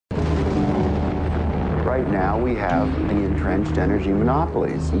right now we have the entrenched energy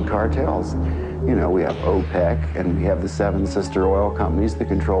monopolies and cartels. You know, we have OPEC and we have the 7 sister oil companies that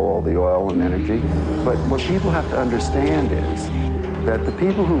control all the oil and energy. But what people have to understand is that the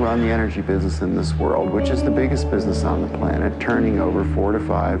people who run the energy business in this world, which is the biggest business on the planet, turning over $4 to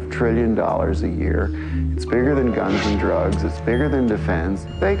 $5 trillion a year, it's bigger than guns and drugs, it's bigger than defense.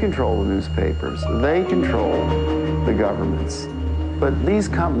 They control the newspapers, they control the governments. But these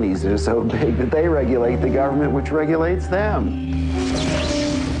companies are so big that they regulate the government, which regulates them.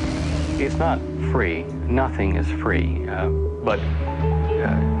 It's not free, nothing is free, but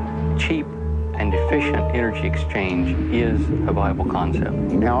cheap and efficient energy exchange is a viable concept.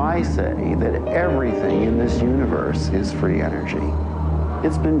 Now I say that everything in this universe is free energy.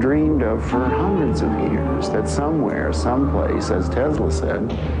 It's been dreamed of for hundreds of years that somewhere, someplace, as Tesla said,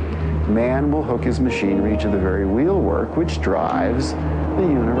 man will hook his machinery to the very wheelwork which drives the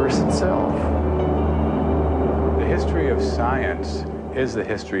universe itself. The history of science is the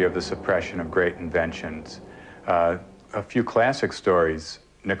history of the suppression of great inventions. A few classic stories.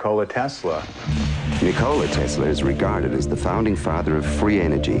 Nikola Tesla. Nikola Tesla is regarded as the founding father of free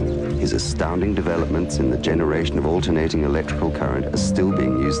energy. His astounding developments in the generation of alternating electrical current are still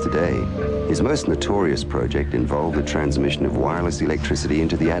being used today. His most notorious project involved the transmission of wireless electricity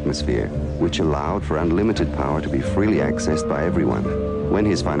into the atmosphere, which allowed for unlimited power to be freely accessed by everyone. When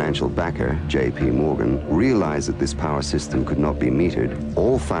his financial backer, J.P. Morgan, realized that this power system could not be metered,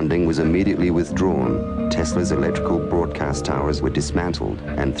 all funding was immediately withdrawn. Tesla's electrical broadcast towers were dismantled,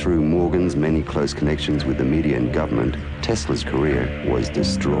 and through Morgan's many close connections with the media and government, Tesla's career was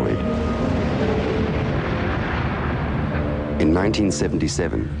destroyed. In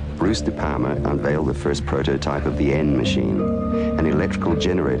 1977, Bruce De Palma unveiled the first prototype of the N machine, an electrical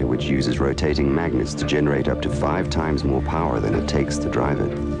generator which uses rotating magnets to generate up to 5 times more power than it takes to drive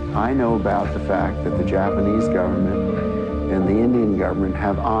it. I know about the fact that the Japanese government and the Indian government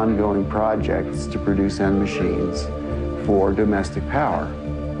have ongoing projects to produce N machines for domestic power.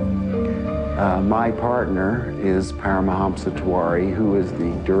 My partner is Paramahamsa Tiwari, who is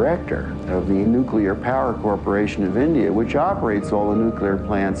the director of the Nuclear Power Corporation of India, which operates all the nuclear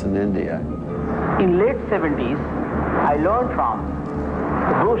plants in India. In late 70s, I learned from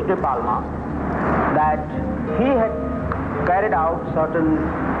Bruce De Palma that he had carried out certain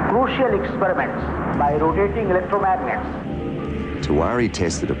crucial experiments by rotating electromagnets. Tiwari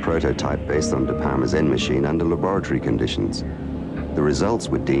tested a prototype based on De Palma's N machine under laboratory conditions. The results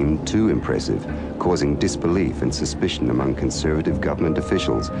were deemed too impressive, causing disbelief and suspicion among conservative government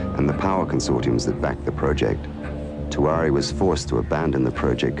officials and the power consortiums that backed the project. Tiwari was forced to abandon the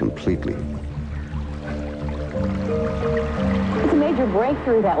project completely. It's a major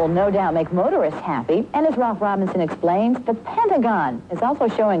breakthrough that will no doubt make motorists happy, and as Ralph Robinson explains, the Pentagon is also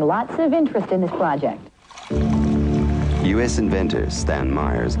showing lots of interest in this project. U.S. inventor Stan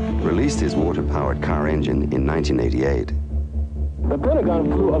Myers released his water-powered car engine in 1988. The Pentagon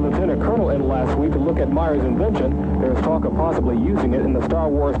flew a lieutenant colonel in last week to look at Myers' invention. There's talk of possibly using it in the Star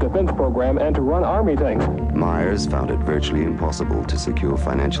Wars defense program and to run Army tanks. Myers found it virtually impossible to secure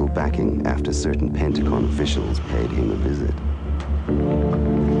financial backing after certain Pentagon officials paid him a visit.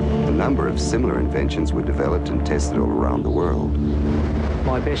 A number of similar inventions were developed and tested all around the world.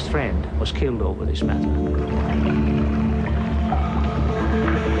 My best friend was killed over this matter.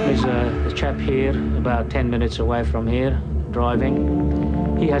 There's a chap here, about 10 minutes away from here,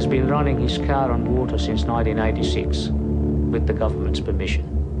 driving. He has been running his car on water since 1986 with the government's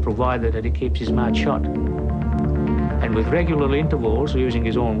permission, provided that he keeps his mouth shut. And with regular intervals, using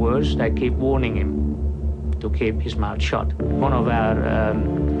his own words, they keep warning him to keep his mouth shut. One of our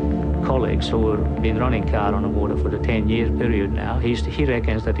colleagues who have been running car on the water for the 10-year period now, he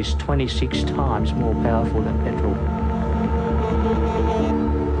reckons that it's 26 times more powerful than petrol.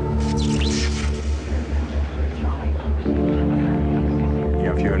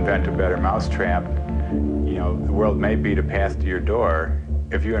 If you invent a better mousetrap, you know, the world may beat a path to your door.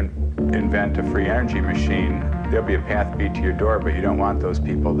 If you invent a free energy machine, there'll be a path beat to your door, but you don't want those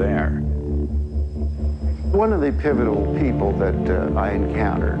people there. One of the pivotal people that I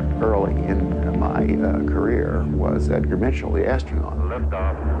encountered early in my career was Edgar Mitchell, the astronaut. Lift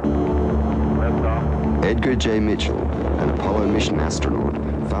off. Lift off. Edgar J. Mitchell, an Apollo mission astronaut,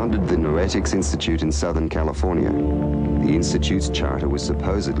 founded the Noetics Institute in Southern California. The Institute's charter was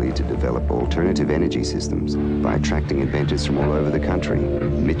supposedly to develop alternative energy systems by attracting inventors from all over the country.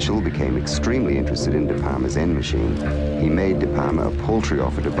 Mitchell became extremely interested in De Palma's N machine. He made De Palma a paltry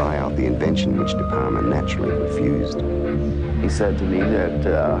offer to buy out the invention, which De Palma naturally refused. He said to me that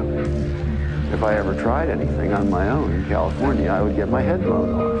if I ever tried anything on my own in California, I would get my head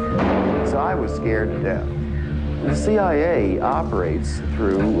blown off. So I was scared to death. The CIA operates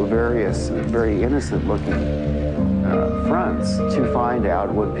through various very innocent-looking fronts to find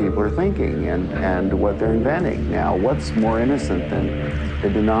out what people are thinking and what they're inventing. Now, what's more innocent than a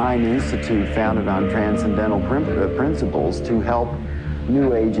benign institute founded on transcendental principles to help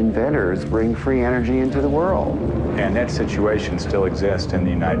New Age inventors bring free energy into the world? And that situation still exists in the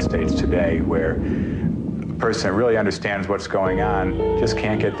United States today, where a person that really understands what's going on just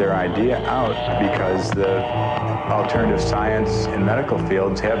can't get their idea out because the alternative science and medical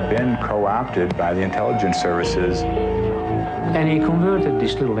fields have been co-opted by the intelligence services. And he converted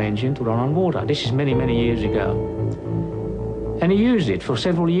this little engine to run on water. This is many, many years ago. And he used it for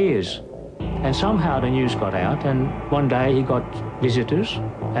several years. And somehow the news got out, and one day he got visitors,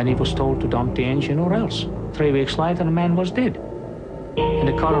 and he was told to dump the engine or else. 3 weeks later, the man was dead. And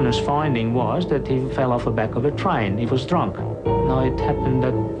the coroner's finding was that he fell off the back of a train. He was drunk. Now, it happened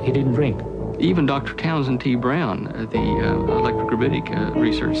that he didn't drink. Even Dr. Townsend T. Brown, the electrogravitic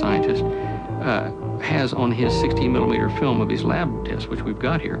research scientist, has on his 16-millimeter film of his lab test, which we've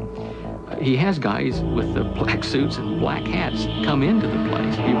got here, he has guys with the black suits and black hats come into the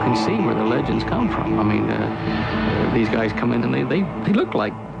place. You can see where the legends come from. I mean, these guys come in and they look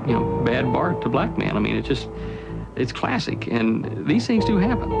like, you know, Bad Bart, the black man. I mean, it's classic, and these things do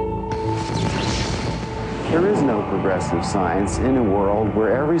happen. There is no progressive science in a world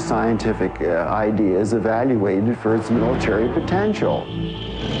where every scientific idea is evaluated for its military potential.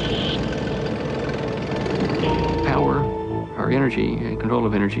 Power, or energy, and control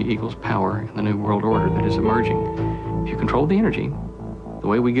of energy equals power in the new world order that is emerging. If you control the energy, the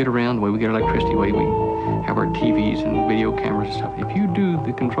way we get around, the way we get electricity, the way we have our TVs and video cameras and stuff, if you do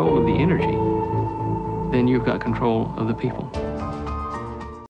the control of the energy, then you've got control of the people.